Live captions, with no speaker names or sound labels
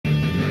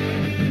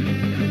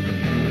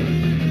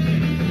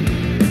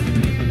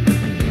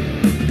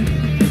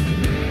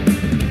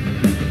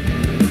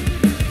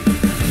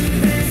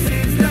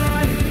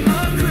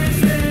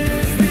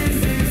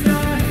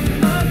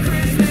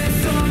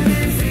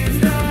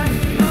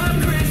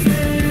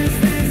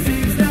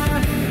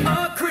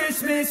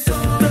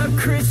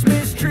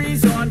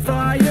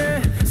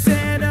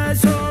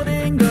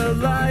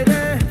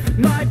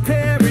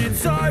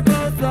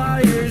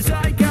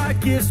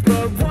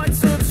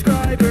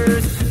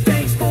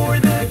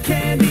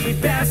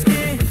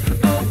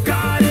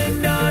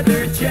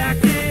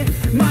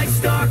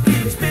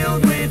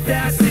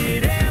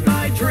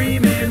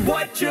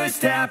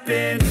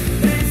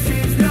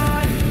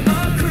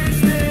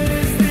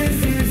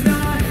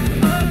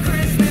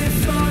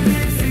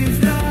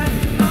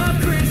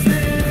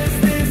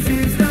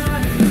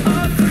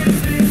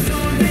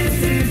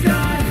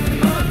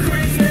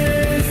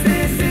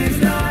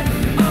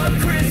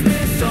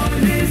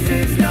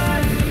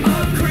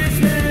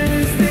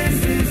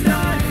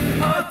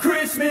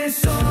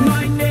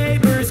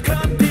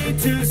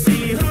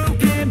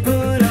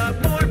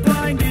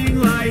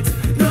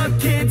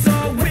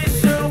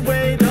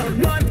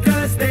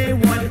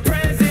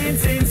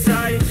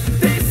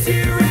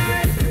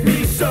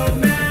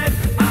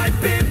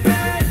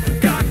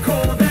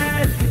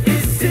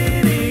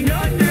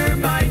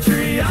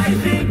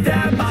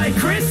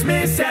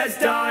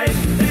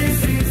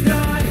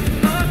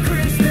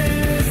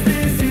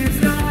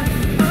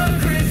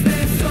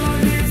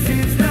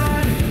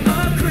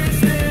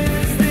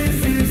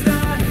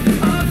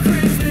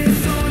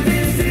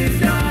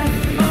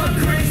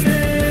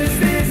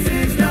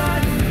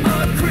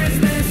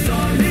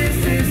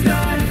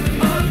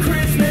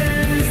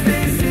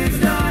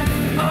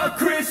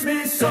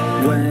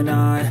When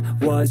I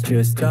was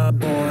just a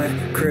boy,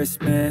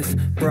 Christmas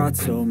brought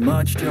so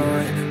much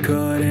joy.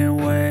 Couldn't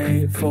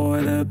wait for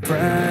the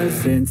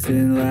presents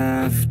and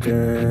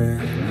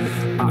laughter.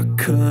 I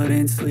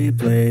couldn't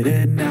sleep late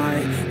at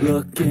night,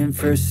 looking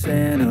for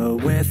Santa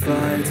with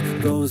lights.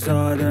 Those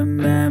are the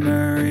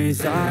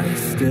memories I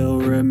still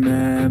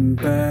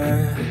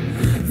remember.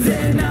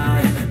 Then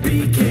I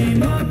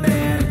became a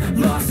man,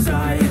 lost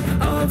sight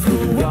of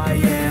who I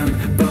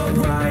am, but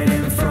right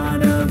in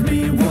front of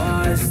me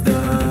was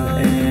the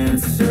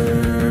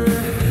answer.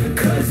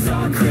 'Cause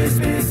on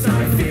Christmas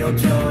I feel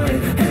joy,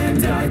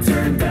 and I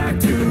turn back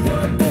to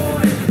a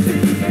boy.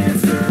 The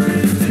answer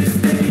is to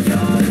stay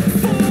young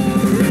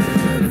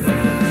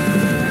forever.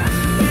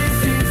 This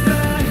is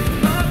not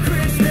a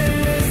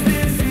Christmas,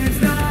 this is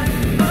not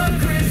a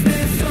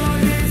Christmas song,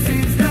 this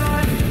is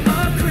not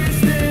a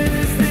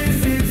Christmas, this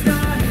is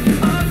not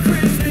a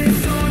Christmas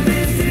song,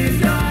 this is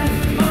not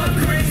a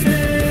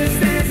Christmas,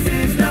 this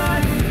is not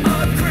a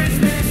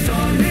Christmas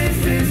song, this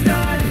is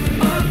not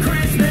a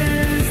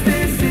Christmas,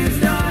 this is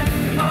not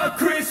a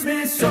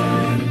Christmas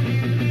song.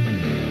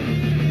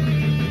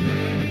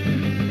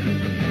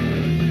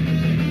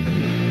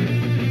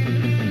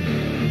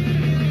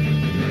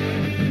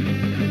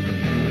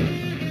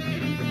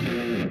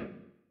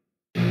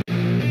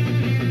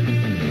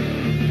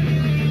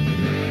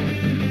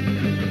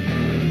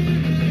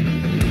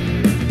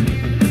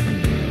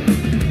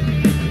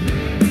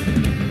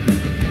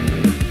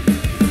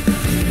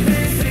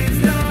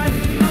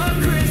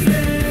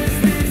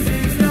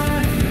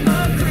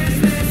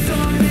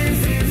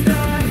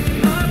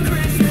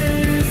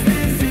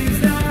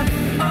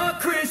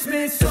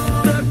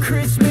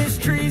 Christmas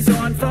tree's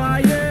on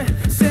fire,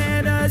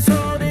 Santa's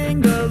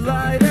holding the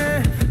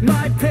lighter.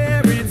 My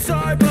parents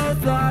are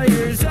both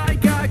liars, I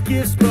got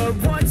gifts but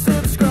one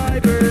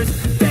subscribers.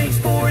 Thanks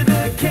for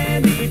the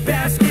candy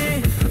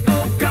basket,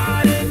 oh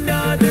got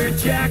another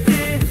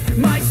jacket.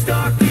 My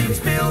stocking's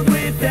filled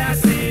with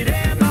acid,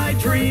 am I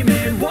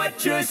dreaming? What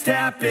just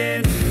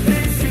happened?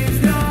 This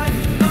is not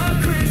a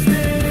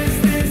Christmas,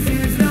 this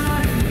is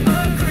not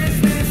a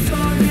Christmas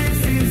song, this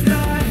is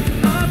not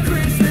a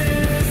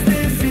Christmas,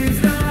 this is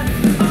not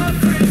a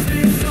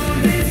Christmas song,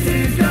 this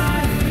is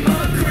not a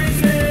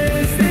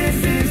Christmas, this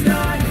is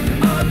not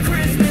a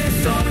Christmas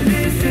song,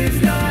 this is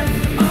not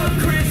a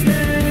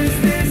Christmas,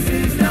 this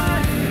is not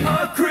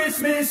a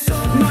Christmas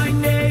song. My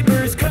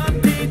neighbors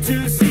compete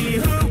to see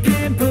who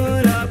can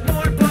put up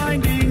more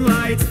blinding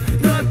lights.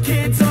 The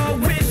kids all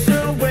wish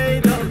away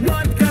the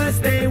month 'cause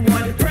they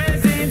want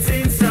presents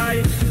in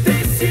sight.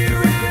 This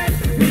year had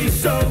me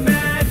so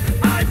mad,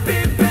 I've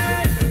been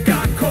bad,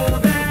 got coal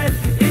that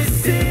is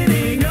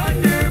sitting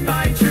under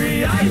my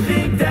tree. I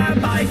think that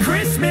my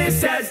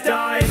Christmas has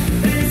died.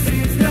 This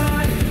is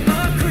not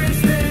a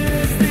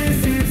Christmas, this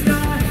is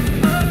not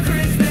a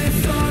Christmas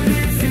song,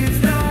 this is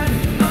not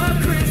a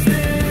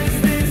Christmas,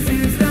 this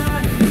is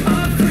not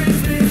a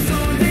Christmas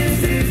song, this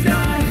is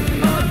not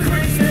a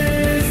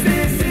Christmas,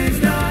 this is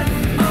not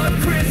a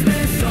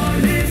Christmas song,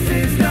 this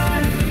is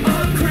not a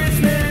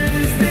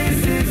Christmas, this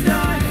is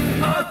not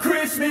a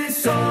Christmas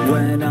song.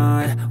 When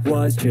I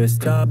was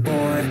just a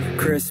boy,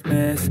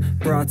 Christmas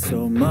brought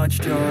so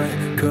much joy.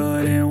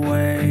 Couldn't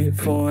wait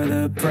for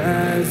the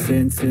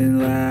presents and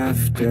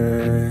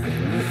laughter.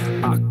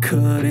 I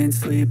couldn't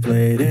sleep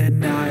late at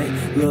night,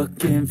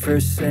 looking for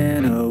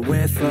Santa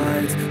with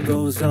lights.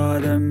 Those are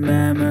the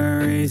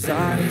memories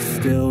I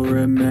still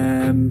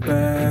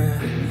remember.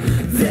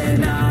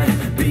 Then I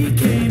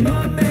became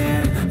a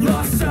man,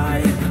 lost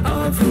sight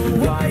of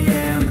who I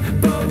am,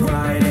 but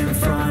right in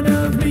front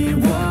of me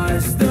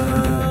was the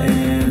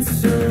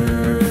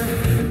answer.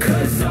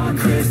 'Cause on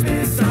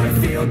Christmas I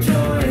feel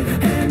joy,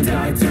 and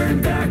I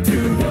turn back to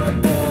a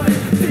boy.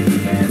 The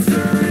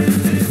answer is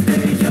to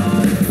stay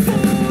young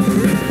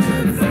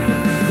forever.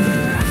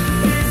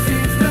 This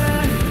is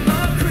not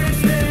a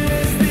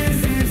Christmas, this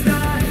is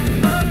not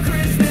a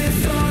Christmas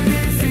song,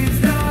 this is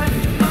not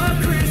a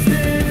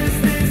Christmas,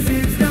 this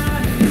is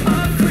not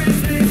a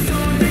Christmas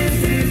song, this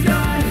is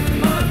not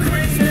a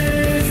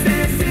Christmas, this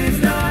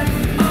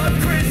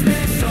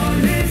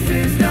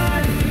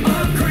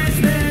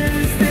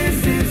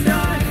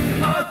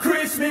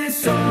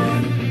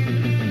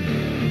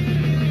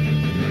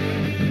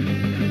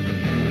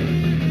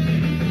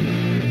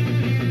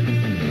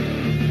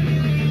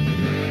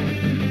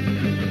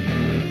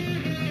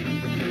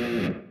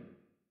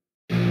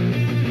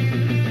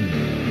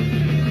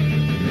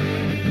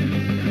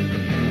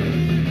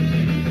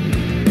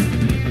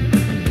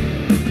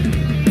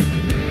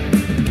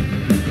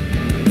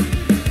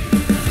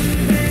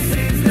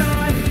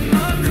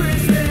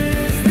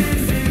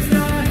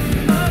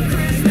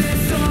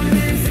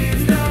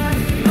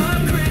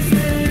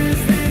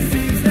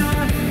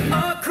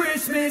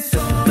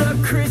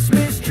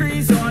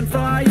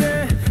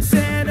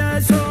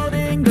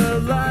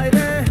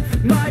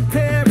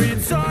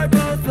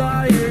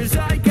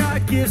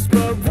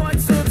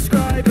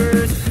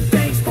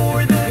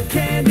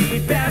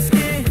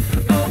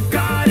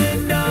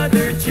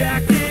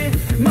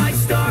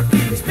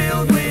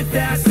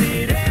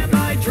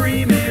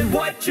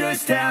what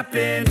just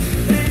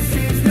happened.